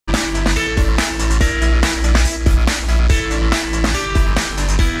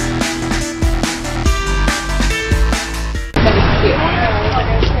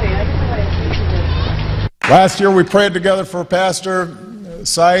Last year we prayed together for Pastor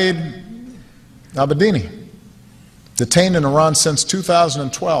Saeed Abedini, detained in Iran since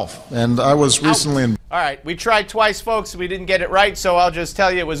 2012, and I was recently in... All right, we tried twice, folks. We didn't get it right, so I'll just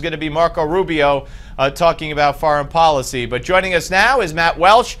tell you it was going to be Marco Rubio talking about foreign policy. But joining us now is Matt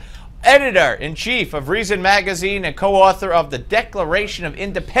Welch, editor-in-chief of Reason Magazine and co-author of The Declaration of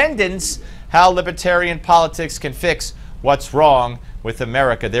Independence, How Libertarian Politics Can Fix What's Wrong with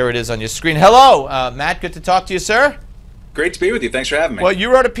America. There it is on your screen. Hello, Matt. Good to talk to you, sir. Great to be with you. Thanks for having me. Well,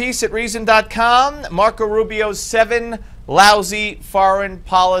 you wrote a piece at Reason.com, Marco Rubio's 7 lousy foreign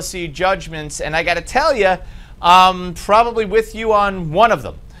policy judgments, and I got to tell you, probably with you on one of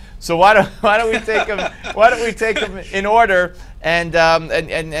them. So why don't we take them? Why don't we take them in order? And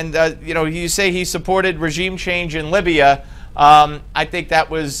you know, you say he supported regime change in Libya. I think that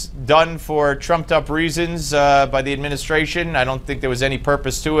was done for trumped-up reasons by the administration. I don't think there was any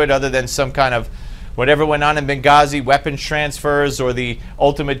purpose to it other than some kind of whatever went on in Benghazi, weapons transfers, or the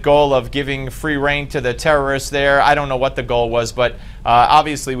ultimate goal of giving free rein to the terrorists there. I don't know what the goal was, but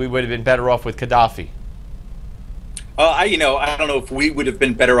obviously we would have been better off with Gaddafi. I don't know if we would have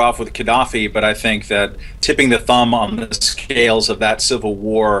been better off with Gaddafi, but I think that tipping the thumb on the scales of that civil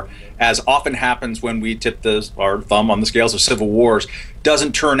war, as often happens when we tip our thumb on the scales of civil wars,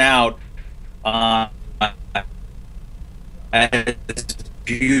 doesn't turn out as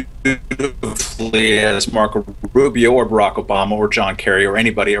beautifully as Marco Rubio or Barack Obama or John Kerry or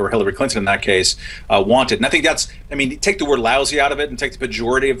anybody, or Hillary Clinton in that case, wanted. And I think that's, I mean, take the word lousy out of it and take the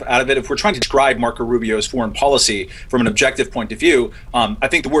pejorative out of it. If we're trying to describe Marco Rubio's foreign policy from an objective point of view, I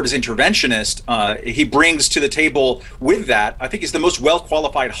think the word is interventionist. He brings to the table with that, I think he's the most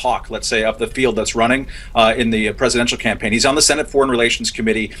well-qualified hawk, let's say, of the field that's running in the presidential campaign. He's on the Senate Foreign Relations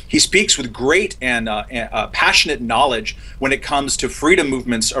Committee. He speaks with great and passionate knowledge when it comes to freedom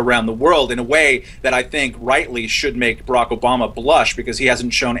movements around the world in a way that I think rightly should make Barack Obama blush, because he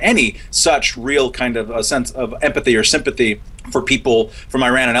hasn't shown any such real kind of a sense of empathy or sympathy for people from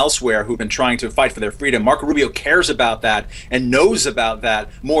Iran and elsewhere who've been trying to fight for their freedom. Marco Rubio cares about that and knows about that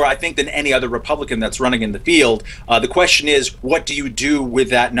more, I think, than any other Republican that's running in the field. The question is, what do you do with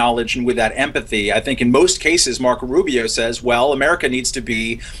that knowledge and with that empathy? I think in most cases, Marco Rubio says, well, America needs to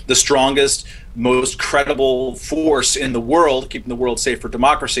be the strongest, most credible force in the world, keeping the world safe for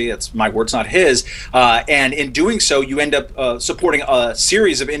democracy. That's my words, not his. And in doing so, you end up supporting a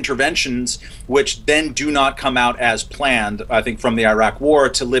series of interventions which then do not come out as planned, I think, from the Iraq War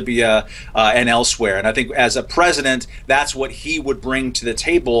to Libya and elsewhere. And I think as a president, that's what he would bring to the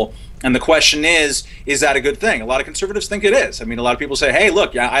table. And the question is that a good thing? A lot of conservatives think it is. I mean, a lot of people say, hey,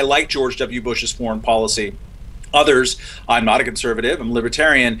 look, I like George W. Bush's foreign policy. Others, I'm not a conservative, I'm a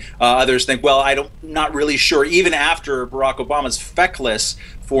libertarian. Others think, well, not really sure, even after Barack Obama's feckless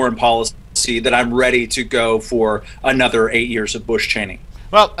foreign policy, that I'm ready to go for another 8 years of Bush Cheney.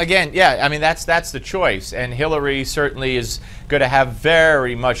 Well, again, yeah, I mean, that's the choice. And Hillary certainly is going to have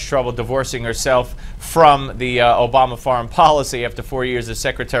very much trouble divorcing herself from the Obama foreign policy after 4 years as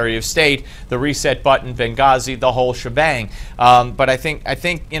Secretary of State, the reset button, Benghazi, the whole shebang. But I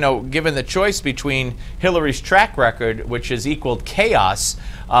think, you know, given the choice between Hillary's track record, which has equaled chaos,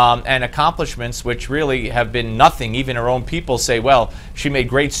 and accomplishments which really have been nothing. Even her own people say, well, she made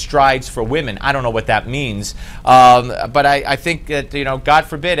great strides for women. I don't know what that means. But I think that, you know, God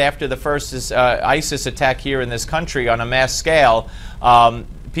forbid, after the first ISIS attack here in this country on a mass scale,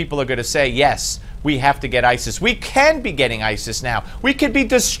 people are going to say, yes, we have to get ISIS. We can be getting ISIS now. We could be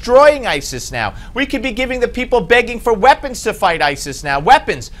destroying ISIS now. We could be giving the people begging for weapons to fight ISIS now.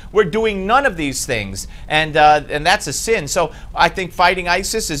 Weapons. We're doing none of these things, and that's a sin. So I think fighting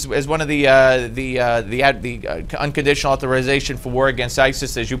ISIS is one of the unconditional authorization for war against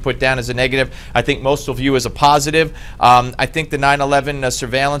ISIS, as you put down, as a negative. I think most will view as a positive. I think the 9/11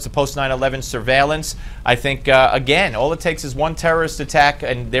 surveillance, the post 9/11 surveillance. I think again, all it takes is one terrorist attack,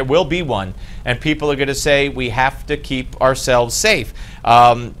 and there will be one, and people are going to say we have to keep ourselves safe.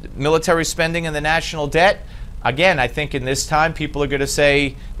 Military spending and the national debt, again, I think in this time people are going to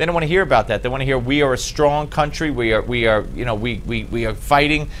say they don't want to hear about that. They want to hear we are a strong country. We are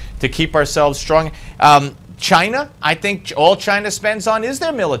fighting to keep ourselves strong. China, I think all China spends on is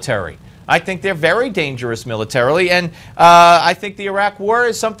their military. I think they're very dangerous militarily, and I think the Iraq War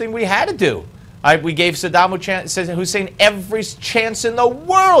is something we had to do. We gave Saddam Hussein every chance in the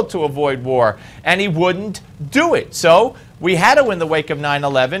world to avoid war, and he wouldn't do it. So we had to, in the wake of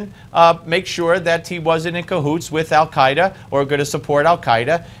 9/11, make sure that he wasn't in cahoots with al-Qaeda or going to support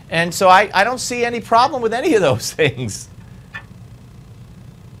al-Qaeda. And so I don't see any problem with any of those things.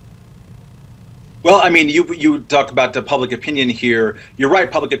 Well, I mean, you talk about the public opinion here. You're right.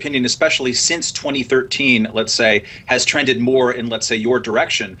 Public opinion, especially since 2013, let's say, has trended more in, let's say, your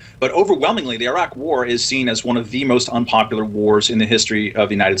direction. But overwhelmingly, the Iraq War is seen as one of the most unpopular wars in the history of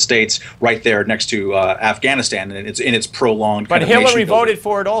the United States, right there next to Afghanistan, and it's in its prolonged. But Hillary voted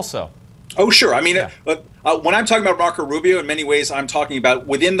for it also. Oh, sure. I mean, when I'm talking about Marco Rubio, in many ways, I'm talking about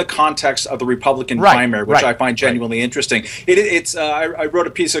within the context of the Republican primary, which I find genuinely interesting. I wrote a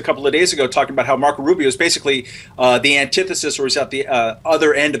piece a couple of days ago talking about how Marco Rubio is basically the antithesis, or is at the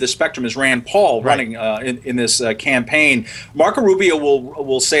other end of the spectrum, is Rand Paul running in this campaign. Marco Rubio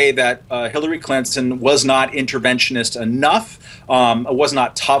will say that Hillary Clinton was not interventionist enough, was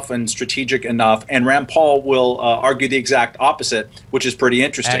not tough and strategic enough, and Rand Paul will argue the exact opposite, which is pretty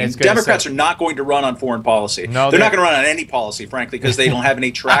interesting. Democrats are not going to run on foreign policy. No, they're not going to run on any policy, frankly, because they don't have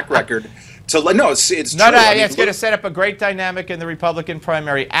any track record. So no, it's true. It's going to set up a great dynamic in the Republican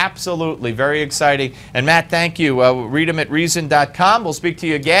primary. Absolutely, very exciting. And Matt, thank you. Read them at reason.com. We'll speak to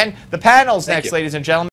you again. The panel's next, ladies and gentlemen.